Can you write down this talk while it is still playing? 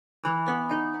Baby,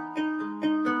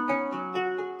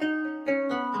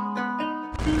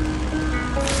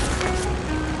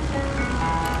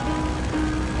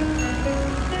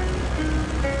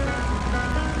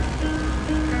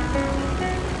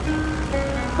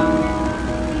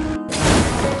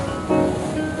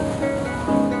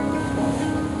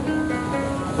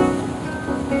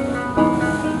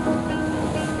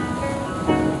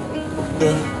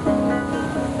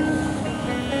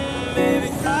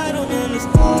 I don't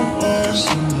understand.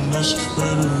 That's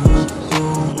better let go.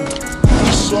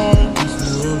 Decide if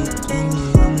you ever come to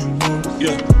let me know.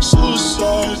 Yeah,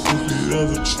 suicide if you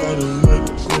ever try to let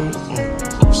go.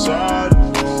 I'm sad, I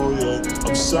know, yeah.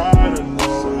 I'm sad, I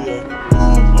know, yeah.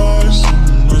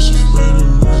 That's better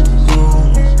let go.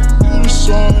 You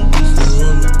decide if you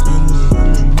ever come to let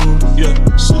me know. Yeah,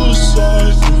 suicide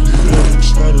if you ever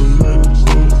try to let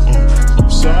go. I'm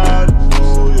sad, I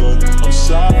know, yeah. I'm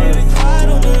sad. Baby, I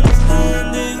don't understand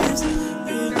this.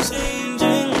 You're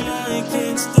changing, I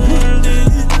can't stand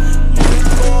it. My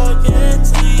heart can't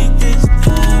take this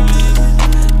damage.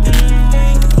 And the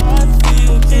way I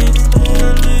feel, can't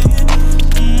stand it.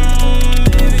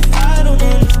 Baby, I don't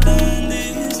understand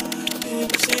this.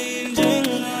 You're changing,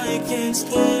 I can't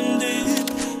stand it.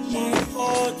 My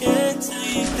heart can't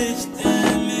take this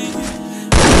damage.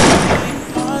 And the way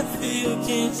I feel,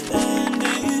 can't stand it.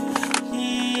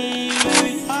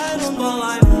 Baby, I don't know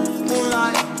like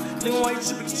moonlight. Nigga, why you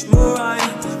trippin'? Get your mood right.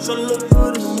 Shorty look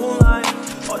good in the moonlight.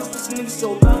 All these pussy niggas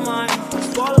so bad, mine.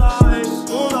 Spotlight,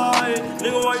 moonlight.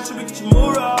 Nigga, why you trippin'? Get your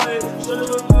mood right. Shorty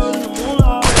look good in the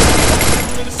moonlight.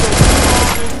 Niggas so bad,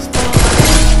 mine.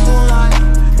 Spotlight, moonlight.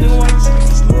 Nigga, why you trippin'?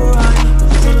 Get your mood right.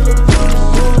 Shorty look good in the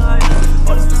moonlight.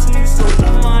 All these pussy niggas so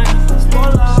bad, mine.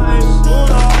 Spotlight,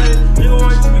 moonlight. Nigga, why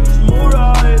you trippin'? Get your mood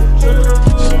right. Shorty look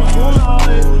good in the moonlight.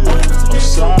 All these pussy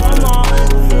niggas so bad, mine.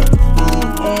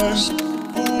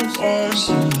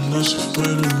 That's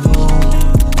better know.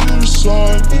 You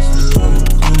decide if you ever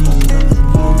come to let me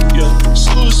know. Yeah,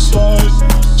 suicide.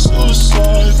 I'm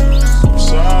sad,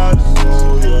 I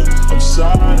know, yeah. I'm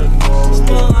sad, I know.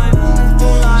 Moonlight,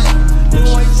 moonlight. Nigga,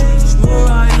 why you trippin'? Get your mood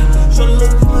right. Shorty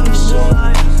look good in the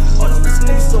moonlight. All these pussy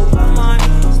niggas so bad, mine.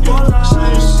 Spotlight,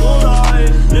 moonlight.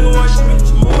 Nigga, why you trippin'? Get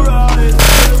your mood right.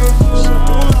 Shorty look good in the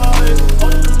moonlight. All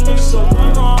these pussy niggas so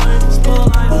bad, mine.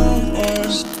 Spotlight.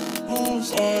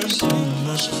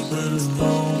 That's better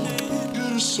know. You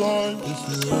decide if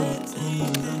you ever come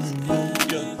to let me know.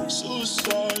 Yeah,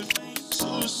 suicide.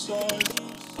 I'm sad.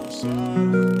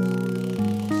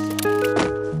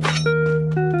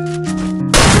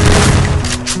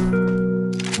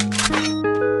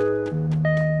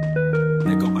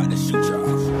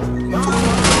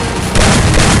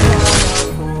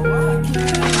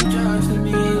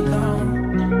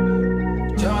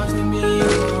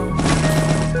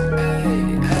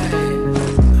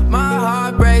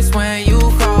 When you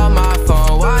call my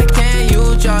phone, why can't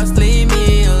you just leave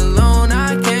me alone?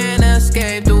 I can't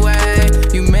escape the way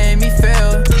you made me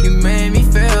feel,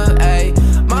 ayy.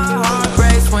 My heart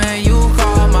breaks when you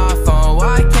call my phone,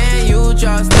 why can't you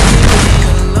just leave me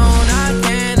alone? I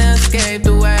can't escape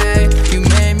the way you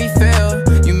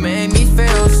made me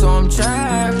feel, so I'm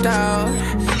trapped out,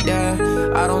 yeah.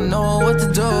 I don't know what to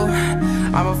do,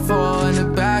 I'ma fall in the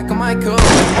back of my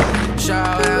coupe.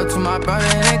 Shout out to my brother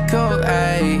and coat,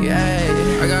 ayy, ayy.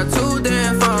 I got 2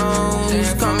 damn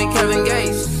phones, call me Kevin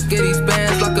Gates. Get these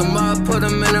bands, lock them up, put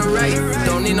them in a race.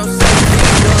 Don't need no safety,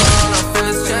 girl, I feel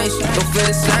this change. Don't feel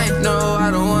the same, no, I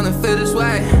don't wanna feel this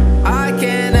way. I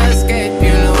can't escape,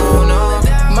 you know, no.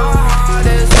 My heart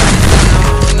is racing,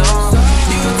 no, no.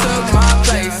 You took my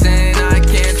place and I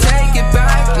can't take it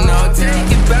back, no,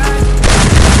 take it back.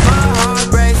 My heart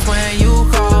breaks when you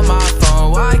call my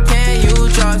phone, why can't you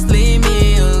just leave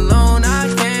me alone? I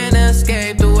can't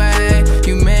escape the way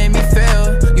you made me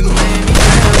feel,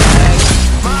 ay.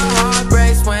 My heart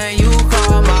breaks when you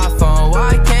call my phone,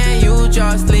 why can't you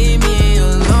just leave me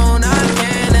alone? I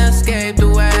can't escape the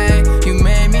way you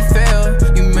made me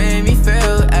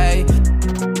feel, ay.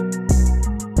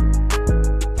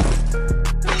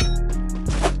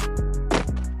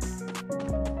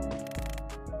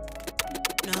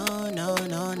 No.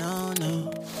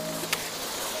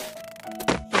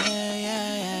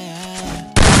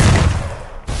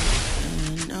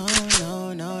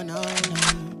 Yeah. No.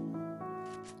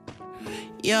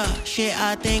 Yeah, shit,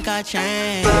 I think I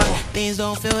changed. Things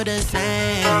don't feel the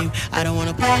same. I don't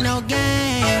wanna play no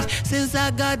games. Since I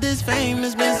got this fame,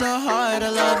 it's been so hard to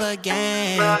love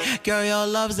again. Girl, your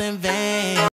love's in vain.